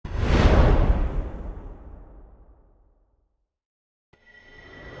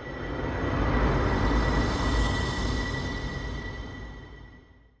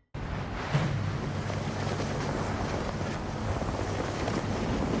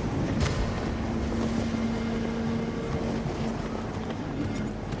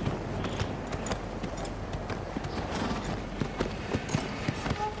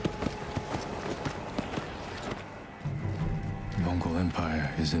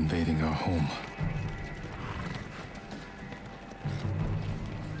invading our home.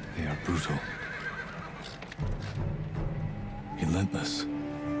 They are brutal, relentless,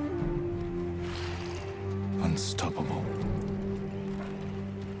 unstoppable.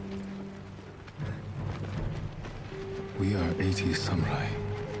 We are 80 samurai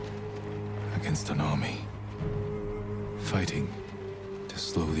against an army, fighting to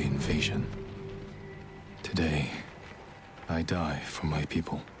slow the invasion. Today, I die for my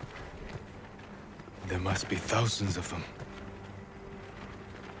people. There must be thousands of them.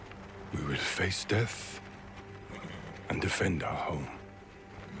 We will face death and defend our home.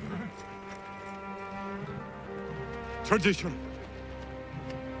 Tradition,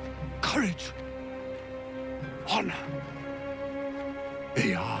 courage, honor.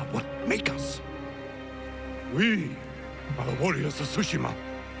 They are what make us. We are the warriors of Tsushima.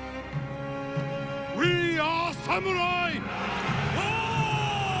 We are samurai!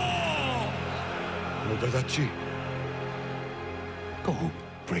 Nodadachi, go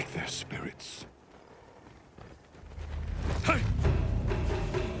break their spirits. Hey!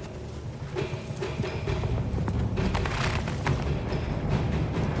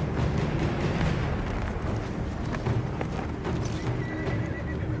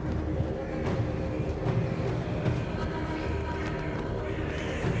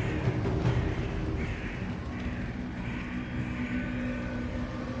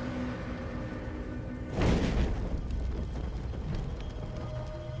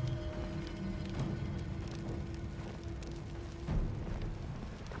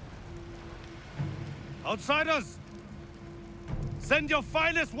 Outsiders! Send your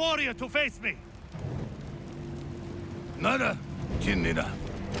finest warrior to face me! Nada, Jinnida.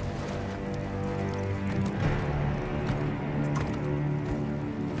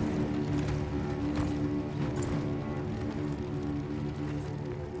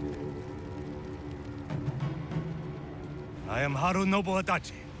 I am Harunobu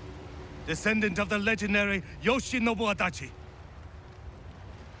Adachi, descendant of the legendary Yoshinobu Adachi.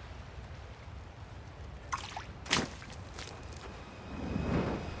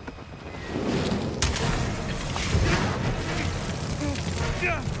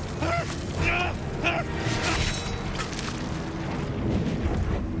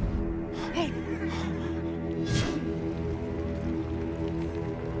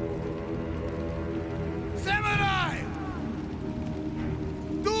 Samurai!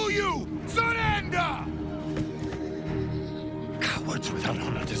 Do you surrender? Cowards without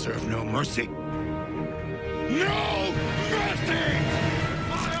honor deserve no mercy. No mercy!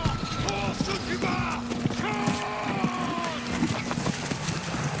 Fire for Tsushima!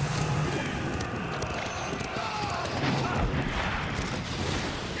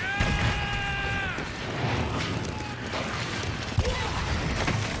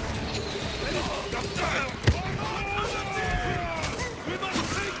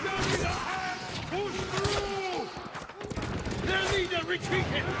 Retreat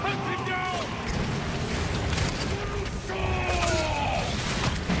and hunt him down!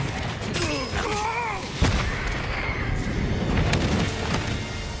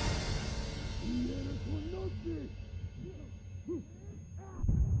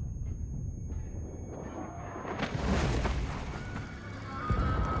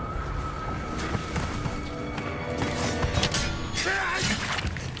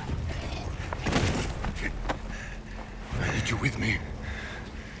 I need you with me.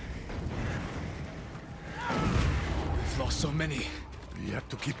 We've lost so many. We have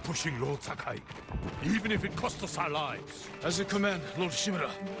to keep pushing, Lord Sakai, even if it costs us our lives. As you command, Lord Shimura.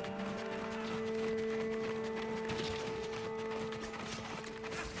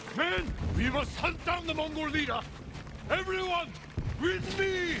 Men, we must hunt down the Mongol leader. Everyone, with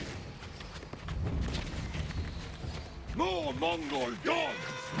me! More Mongol dogs!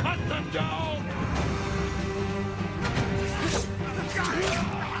 Hunt them down!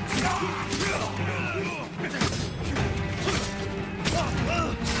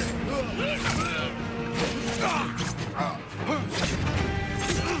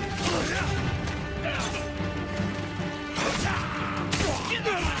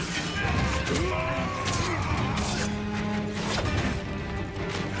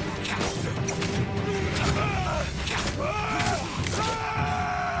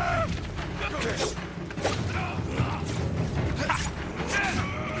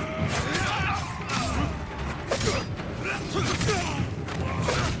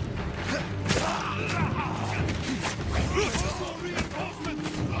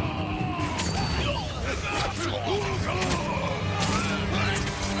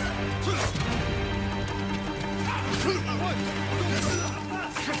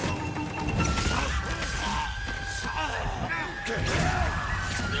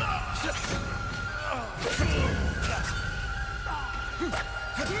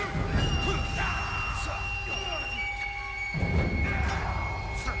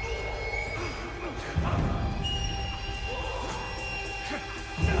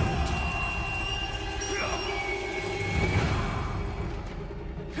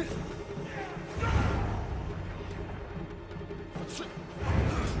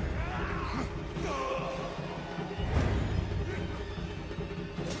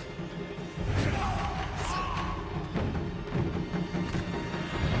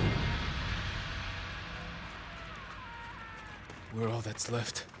 all that's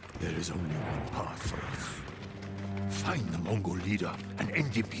left. There is only one path for us. Find the Mongol leader and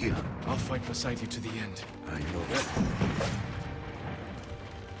end him here. I'll fight beside you to the end. I know that.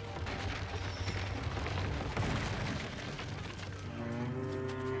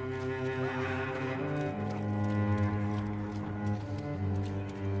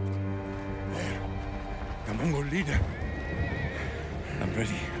 The Mongol leader. I'm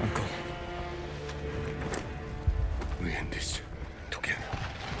ready, Uncle. We end this together.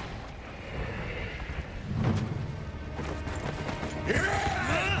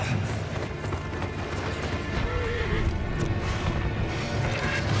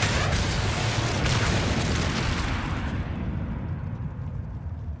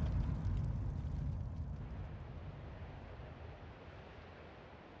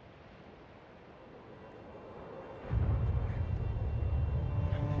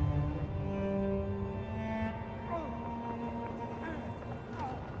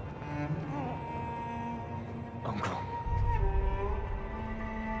 Uncle.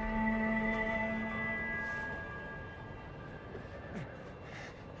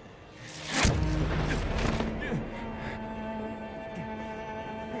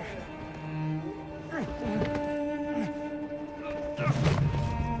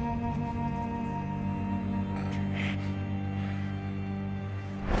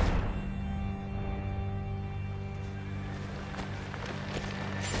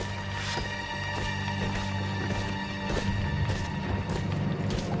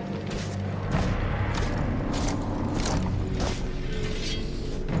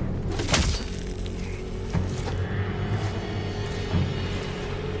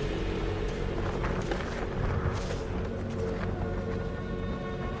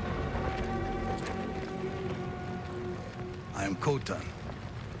 I am Khotan,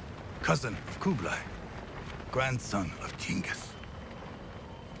 cousin of Kublai, grandson of Genghis.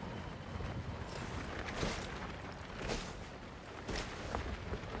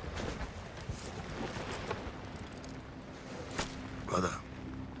 Brother,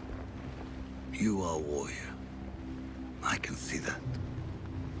 you are a warrior. I can see that.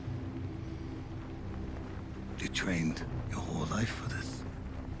 You trained your whole life for this.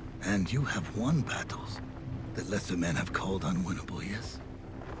 And you have won battles that lesser men have called unwinnable, yes?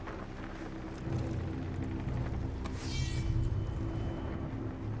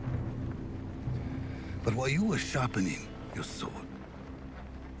 But while you were sharpening your sword,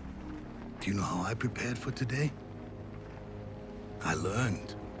 do you know how I prepared for today? I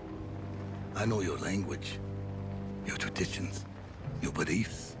learned. I know your language, your traditions, your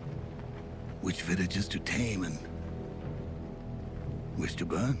beliefs, which villages to tame and which to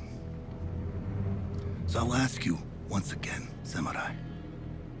burn. So I'll ask you once again, Samurai.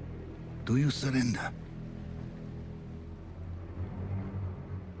 Do you surrender?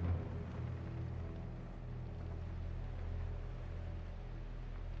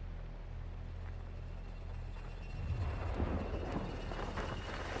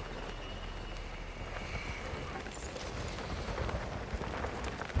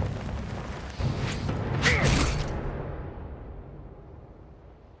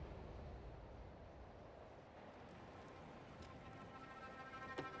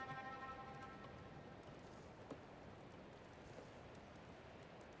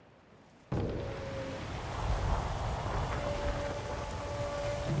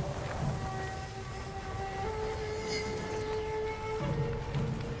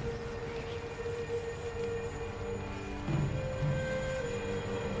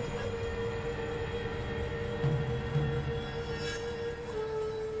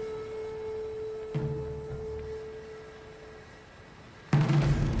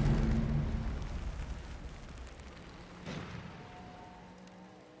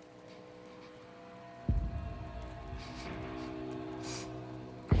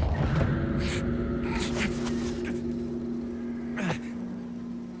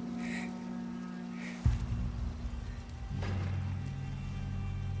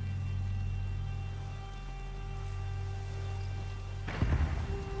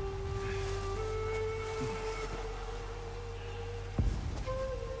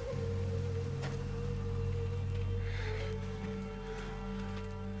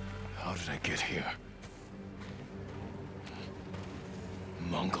 How did I get here?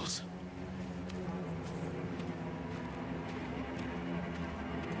 Mongols.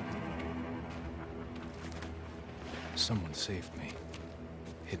 Someone saved me.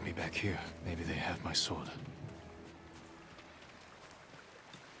 Hid me back here. Maybe they have my sword.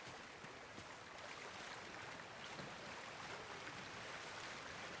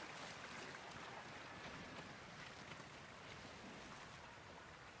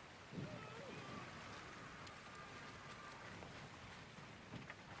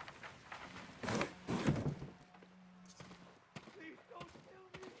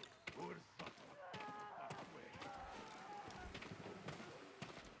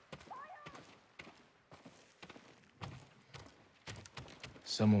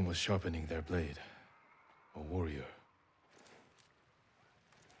 Someone was sharpening their blade. A warrior.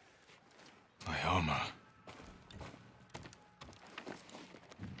 My armor.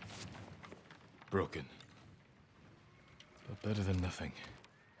 Broken. But better than nothing.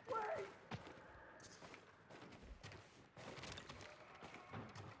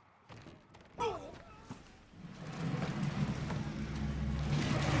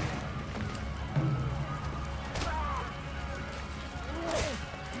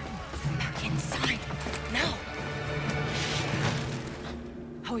 Back inside, now!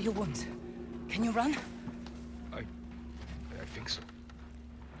 How are your wounds? Can you run? I think so.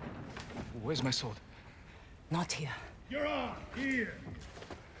 Where's my sword? Not here. You're on! Here!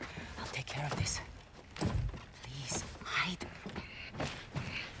 I'll take care of this. Please, hide.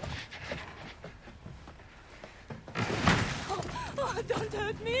 Oh, don't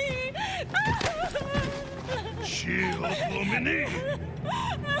hurt me! Shield, Lumini!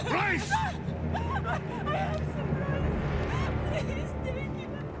 Rice! I have some rice. Please take it.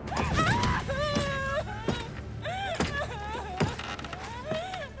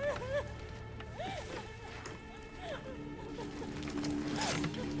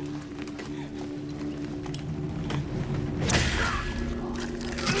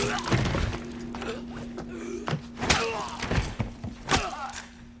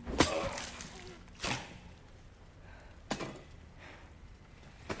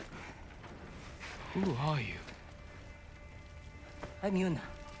 Who are you? I'm Yuna.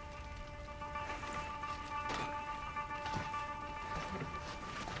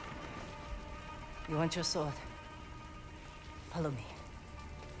 You want your sword? Follow me.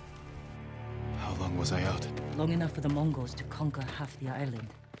 How long was I out? Long enough for the Mongols to conquer half the island.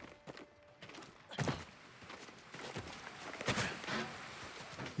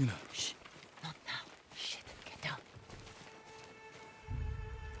 Yuna. Shh. Not now. Shit. Get down.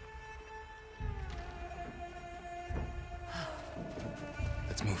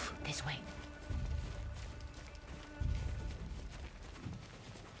 Let's move. This way.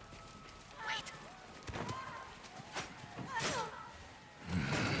 Wait.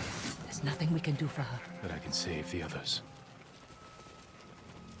 There's nothing we can do for her. But I can save the others.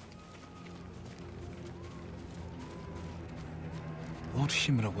 Lord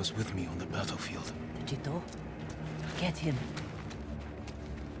Shimura was with me on the battlefield. The Jito? Forget him.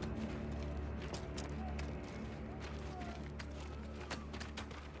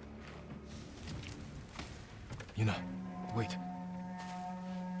 Yuna, wait.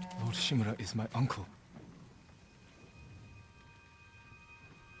 Lord Shimura is my uncle.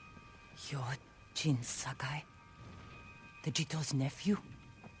 You're Jin Sakai? The Jito's nephew?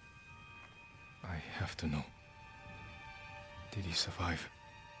 I have to know. Did he survive?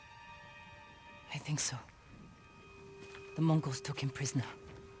 I think so. The Mongols took him prisoner.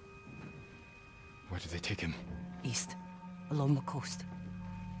 Where did they take him? East, along the coast.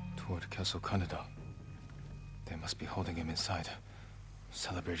 Toward Castle Kaneda. They must be holding him inside,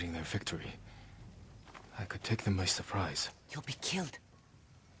 celebrating their victory. I could take them by surprise. You'll be killed.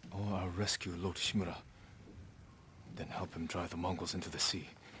 Or I'll rescue Lord Shimura. Then help him drive the Mongols into the sea.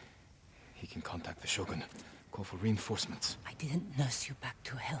 He can contact the Shogun, call for reinforcements. I didn't nurse you back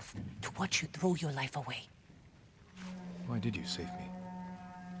to health to watch you throw your life away. Why did you save me?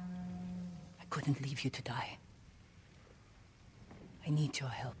 I couldn't leave you to die. I need your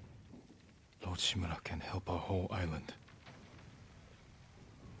help. Lord Shimura can help our whole island.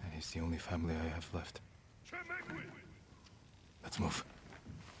 And he's the only family I have left. Let's move.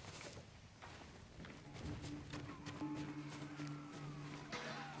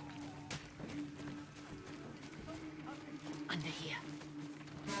 Under here.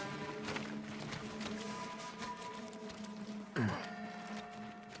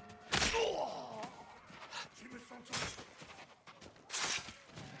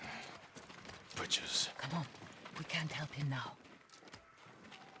 Bridges. Come on. We can't help him now.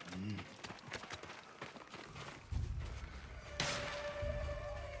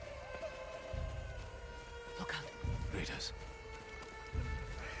 Look out. Raiders.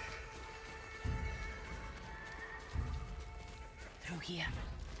 Through here.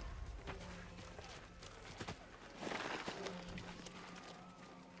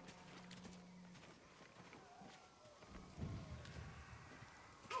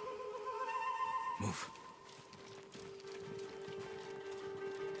 Move.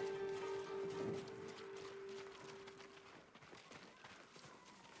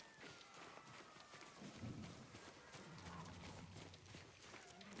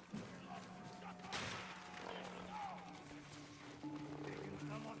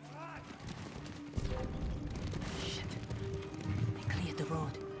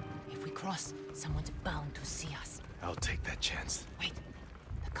 cross, someone's bound to see us. I'll take that chance. Wait,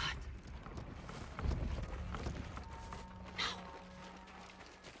 the cart. Now.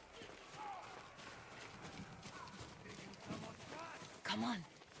 Come on.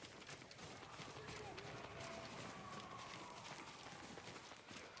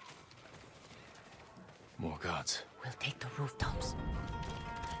 More guards. We'll take the rooftops.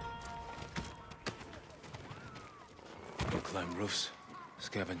 You climb roofs,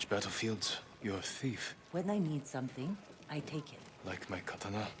 scavenge battlefields. You're a thief. When I need something, I take it. Like my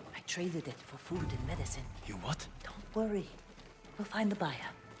katana. I traded it for food and medicine. You what? Don't worry. We'll find the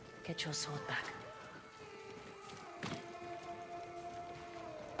buyer. Get your sword back.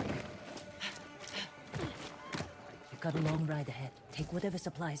 You've got a long ride ahead. Take whatever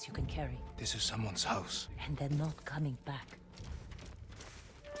supplies you can carry. This is someone's house. And they're not coming back.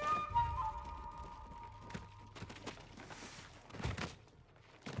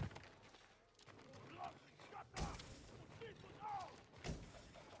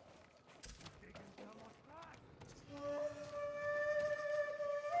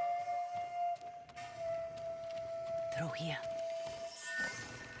 Through here.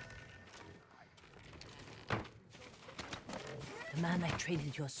 The man I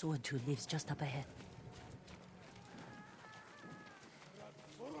traded your sword to lives just up ahead.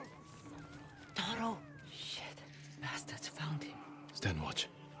 Toro! Shit. Bastards found him. Stand watch.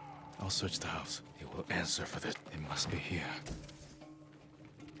 I'll search the house. He will answer for this. They must be here.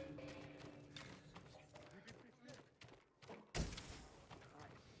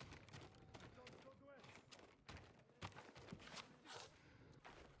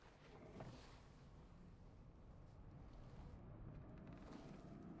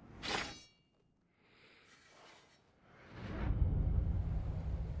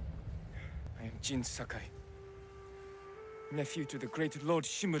 I am Jin Sakai, nephew to the great Lord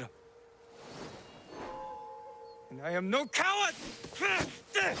Shimura. And I am no coward!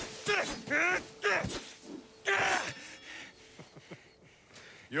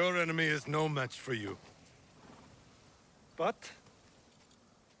 Your enemy is no match for you. But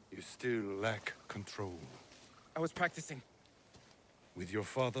you still lack control. I was practicing. With your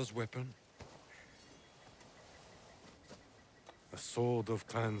father's weapon, the sword of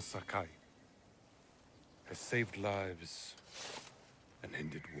Clan Sakai has saved lives and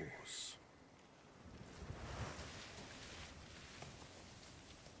ended wars.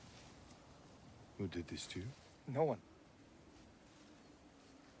 Who did this to you? No one.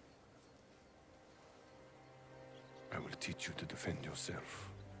 I will teach you to defend yourself.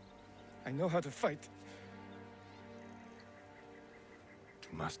 I know how to fight.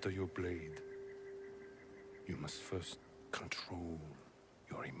 To master your blade, you must first control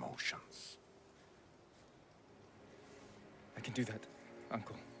your emotions. I can do that,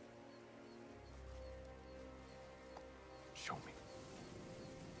 Uncle. Show me.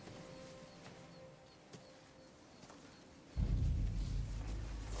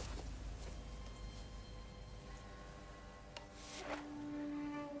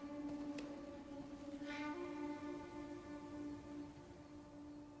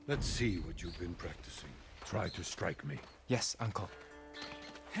 Let's see what you've been practicing. Try to strike me. Yes, Uncle.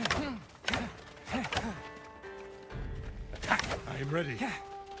 I am ready.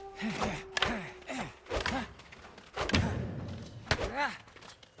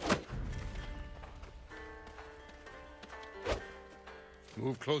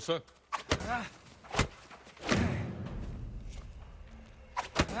 Move closer.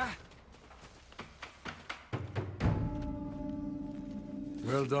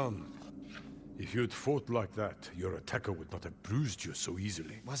 Well done. If you'd fought like that, your attacker would not have bruised you so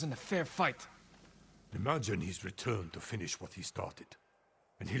easily. It wasn't a fair fight. Imagine he's returned to finish what he started.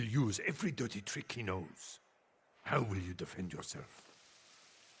 And he'll use every dirty trick he knows. How will you defend yourself?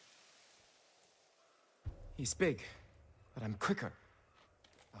 He's big, but I'm quicker.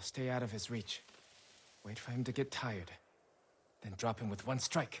 I'll stay out of his reach. Wait for him to get tired. Then drop him with one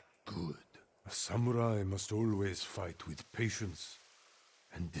strike. Good. A samurai must always fight with patience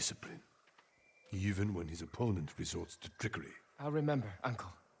and discipline. Even when his opponent resorts to trickery. I'll remember, Uncle.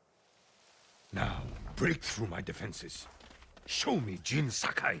 Now, break through my defenses. Show me Jin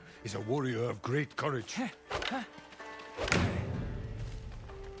Sakai is a warrior of great courage.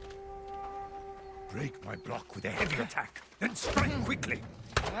 Break my block with a heavy attack, then strike quickly.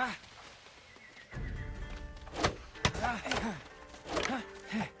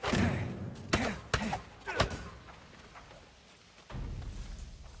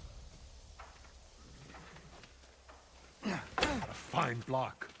 A fine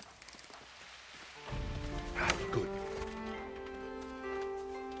block. Good.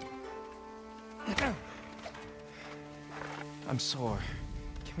 I'm sore.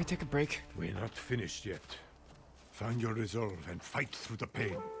 Can we take a break? We're not finished yet. Find your resolve and fight through the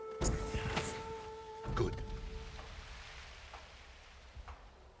pain. Good.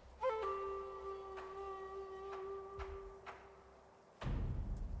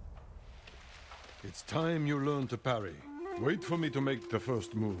 It's time you learn to parry. Wait for me to make the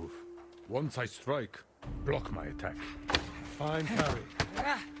first move. Once I strike, block my attack. Fine parry.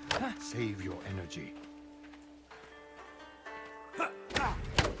 Save your energy.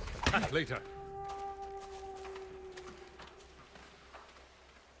 Attack later.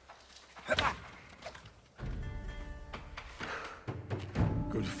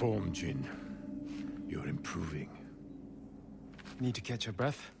 Good form, Jin. You're improving. Need to catch your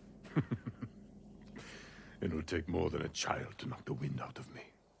breath? It'll take more than a child to knock the wind out of me.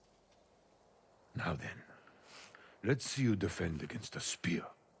 Now then, let's see you defend against a spear.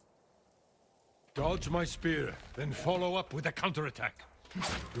 Dodge my spear, then follow up with a counterattack.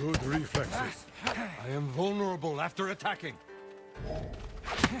 Good reflexes. I am vulnerable after attacking.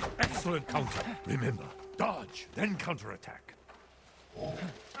 Excellent counter. Remember, dodge, then counterattack.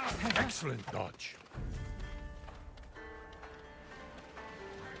 Excellent dodge.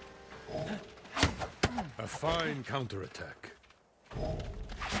 A fine counterattack.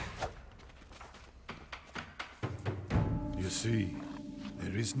 You see,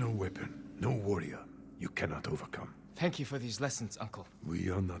 there is no weapon, no warrior you cannot overcome. Thank you for these lessons, Uncle. We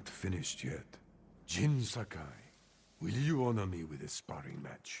are not finished yet. Jin Sakai, will you honor me with a sparring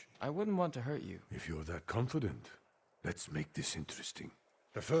match? I wouldn't want to hurt you. If you're that confident, let's make this interesting.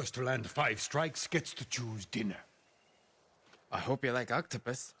 The first to land 5 strikes gets to choose dinner. I hope you like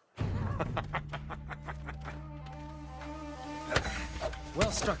octopus. Well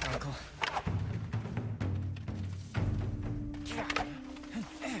struck, Uncle.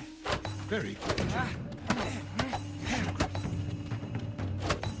 Very good.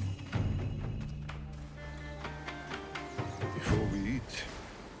 Before we eat,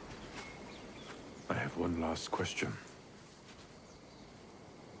 I have one last question.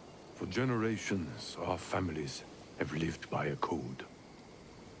 For generations, our families have lived by a code.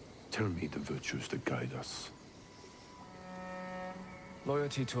 Tell me the virtues that guide us.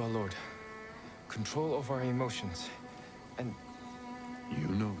 Loyalty to our Lord. Control over our emotions. And You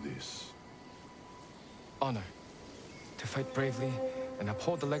know this. honor. To fight bravely and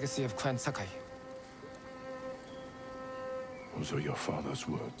uphold the legacy of Clan Sakai. Those are your father's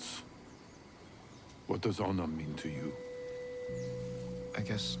words. What does honor mean to you? I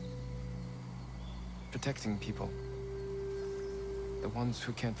guess... protecting people. The ones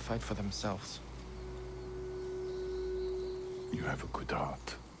who can't fight for themselves. You have a good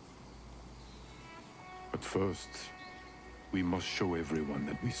heart. But first, we must show everyone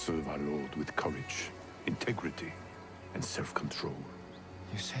that we serve our Lord with courage, integrity, and self-control.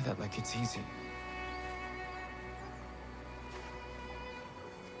 You say that like it's easy.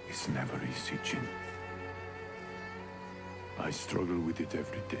 It's never easy, Jin. I struggle with it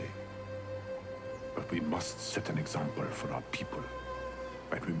every day. But we must set an example for our people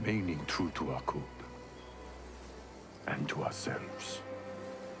by remaining true to our code. And to ourselves.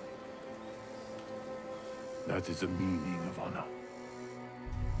 That is the meaning of honor.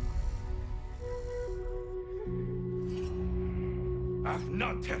 I'm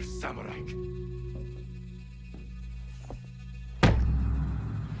not her samurai.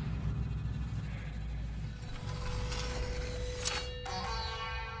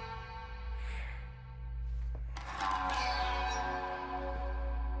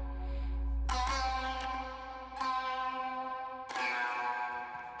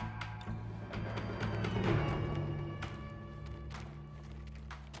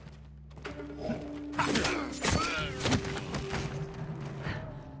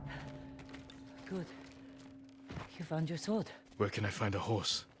 Good. You found your sword. Where can I find a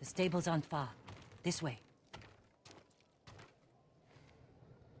horse? The stables aren't far. This way.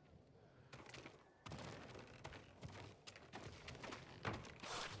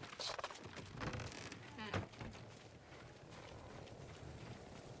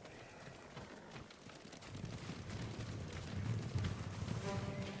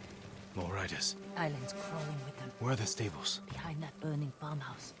 More riders. Islands crawling with them. Where are the stables? Behind that burning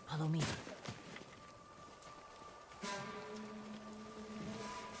farmhouse. Follow me.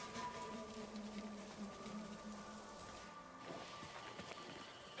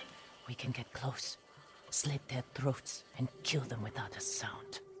 We can get close, slit their throats, and kill them without a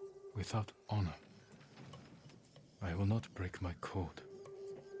sound. Without honor. I will not break my code.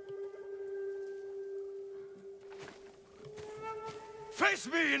 Face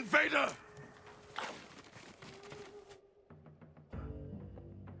me, invader!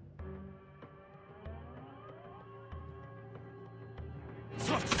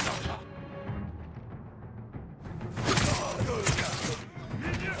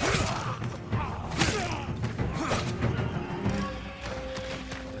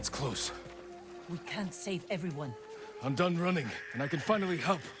 save everyone. I'm done running, and I can finally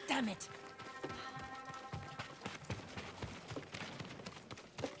help. Damn it!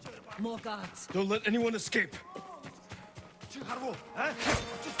 More guards. Don't let anyone escape.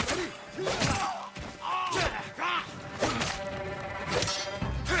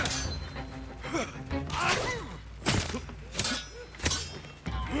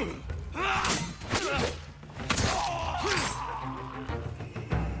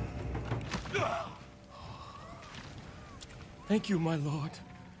 Thank you, my lord.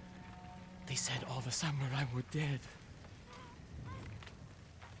 They said all the samurai were dead.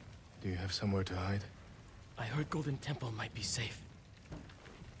 Do you have somewhere to hide? I heard Golden Temple might be safe.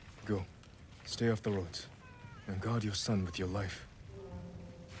 Go. Stay off the roads. And guard your son with your life.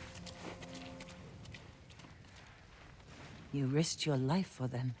 You risked your life for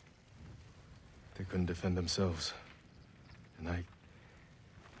them. They couldn't defend themselves. And I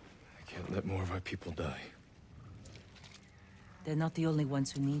can't let more of our people die. They're not the only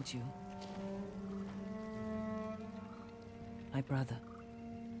ones who need you. My brother.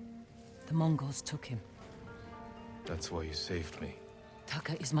 The Mongols took him. That's why you saved me.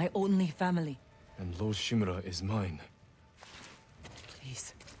 Taka is my only family. And Lord Shimura is mine.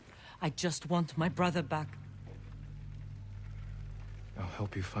 Please. I just want my brother back. I'll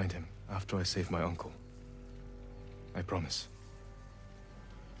help you find him after I save my uncle. I promise.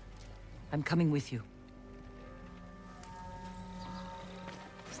 I'm coming with you.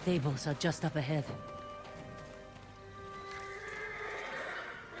 Stables are just up ahead.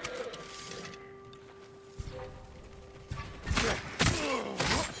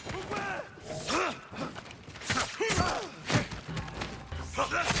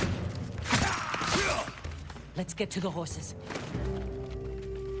 Let's get to the horses.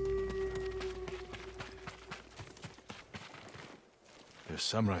 They're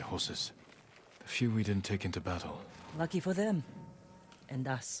samurai horses. The few we didn't take into battle. Lucky for them. And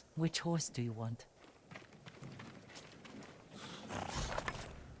us. Which horse do you want?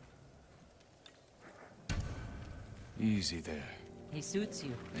 Easy there. He suits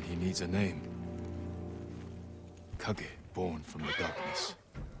you. And he needs a name. Kage, born from the darkness.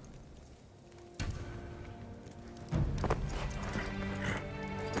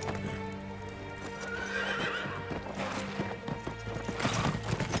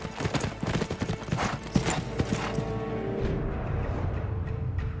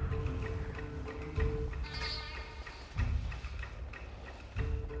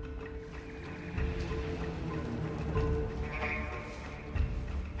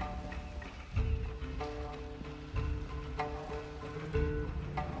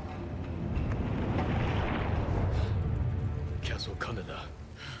 Canada.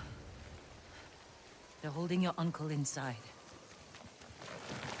 They're holding your uncle inside.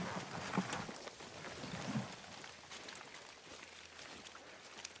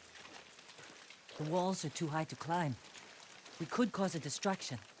 The walls are too high to climb. We could cause a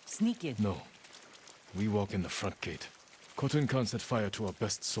distraction. Sneak in. No. We walk in the front gate. Khotun Khan set fire to our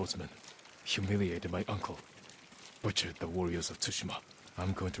best swordsman. Humiliated my uncle. Butchered the warriors of Tsushima.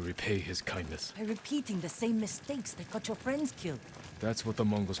 I'm going to repay his kindness. By repeating the same mistakes that got your friends killed. That's what the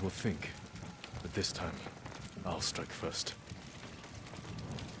Mongols will think. But this time, I'll strike first.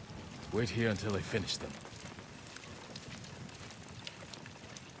 Wait here until I finish them.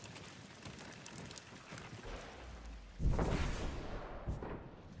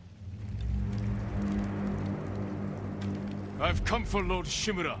 I've come for Lord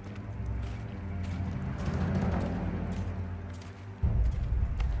Shimura.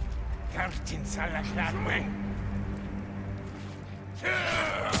 Kartin salaklarme.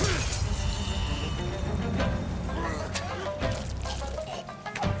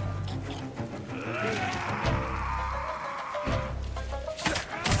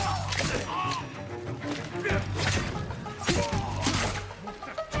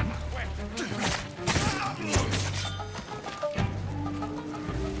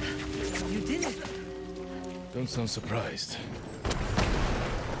 You did it! Don't sound surprised.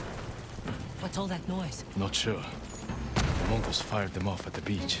 What's all that noise? Not sure. The Mongols fired them off at the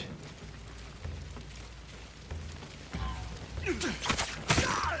beach.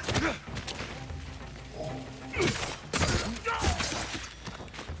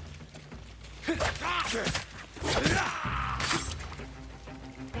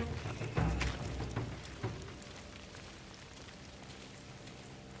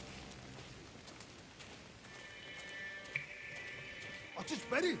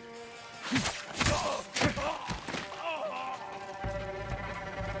 Ready?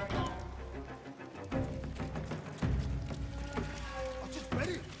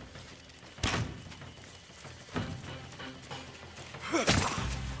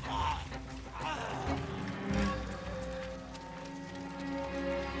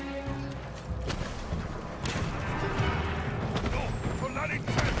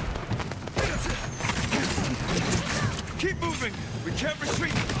 can't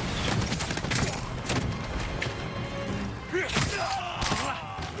retreat!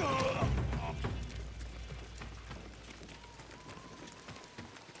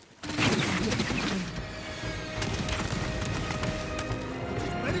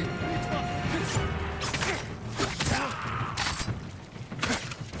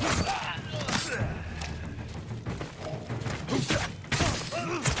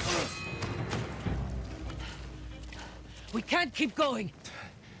 We can't keep going.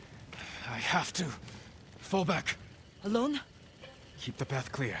 I have to. Fall back. Alone? Keep the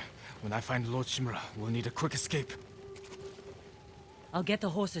path clear. When I find Lord Shimura, we'll need a quick escape. I'll get the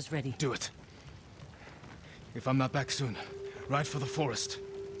horses ready. Do it. If I'm not back soon, ride for the forest.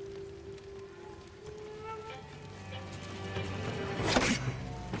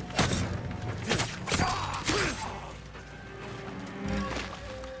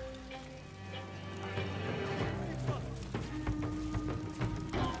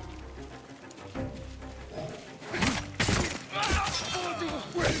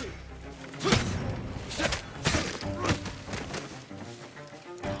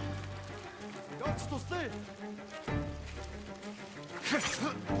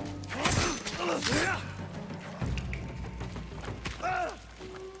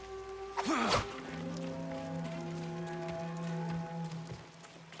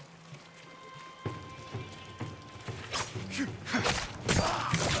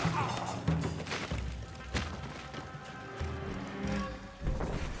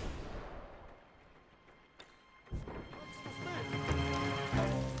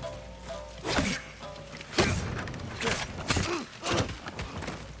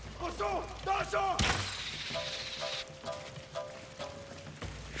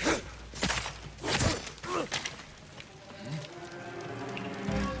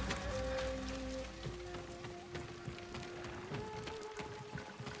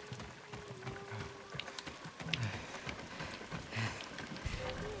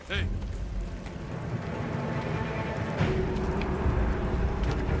 Hey!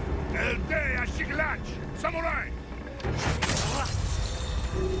 Elde a Shiglach! Samurai!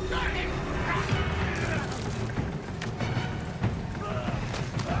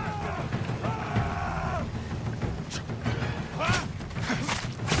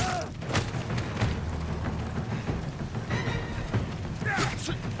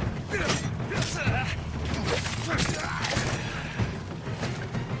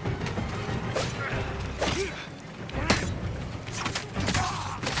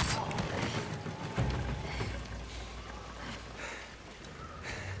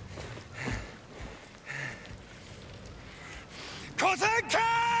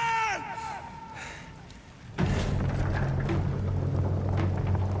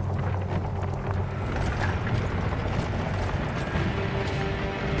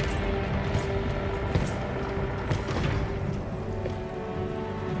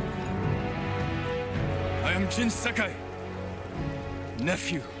 I am Jin Sakai,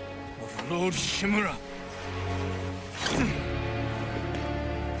 nephew of Lord Shimura.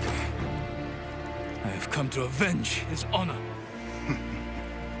 I have come to avenge his honor.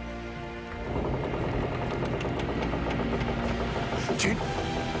 Jin,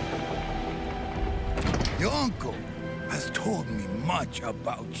 your uncle has told me much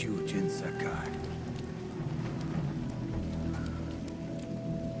about you, Jin Sakai.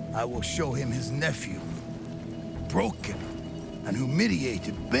 I will show him his nephew, broken and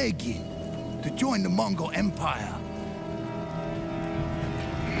humiliated, begging to join the Mongol Empire.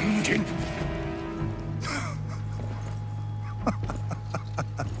 Jin.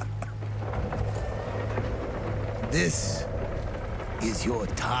 This is your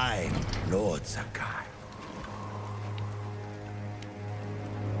time, Lord Sakai.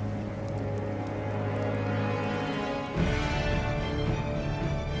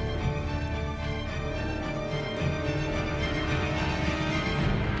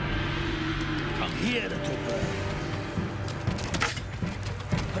 Come here, little bird.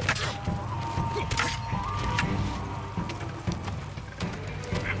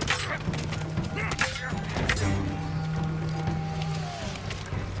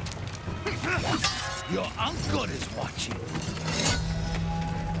 Your uncle is watching.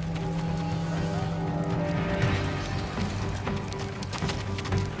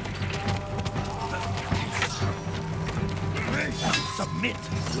 Submit,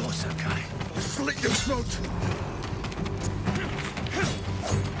 Lord Sakai. Slit your throat.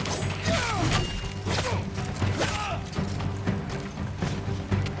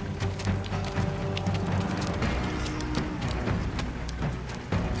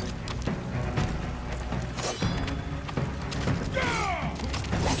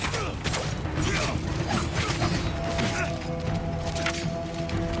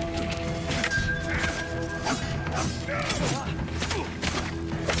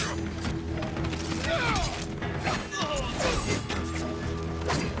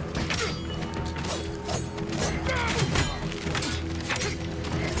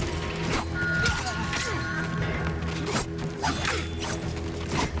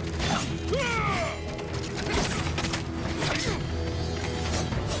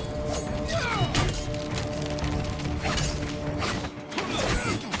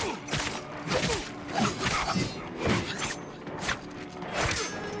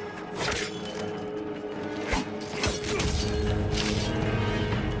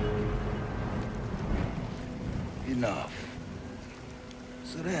 enough.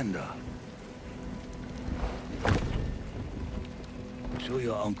 Surrender. Show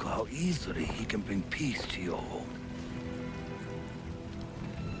your uncle how easily he can bring peace to your home.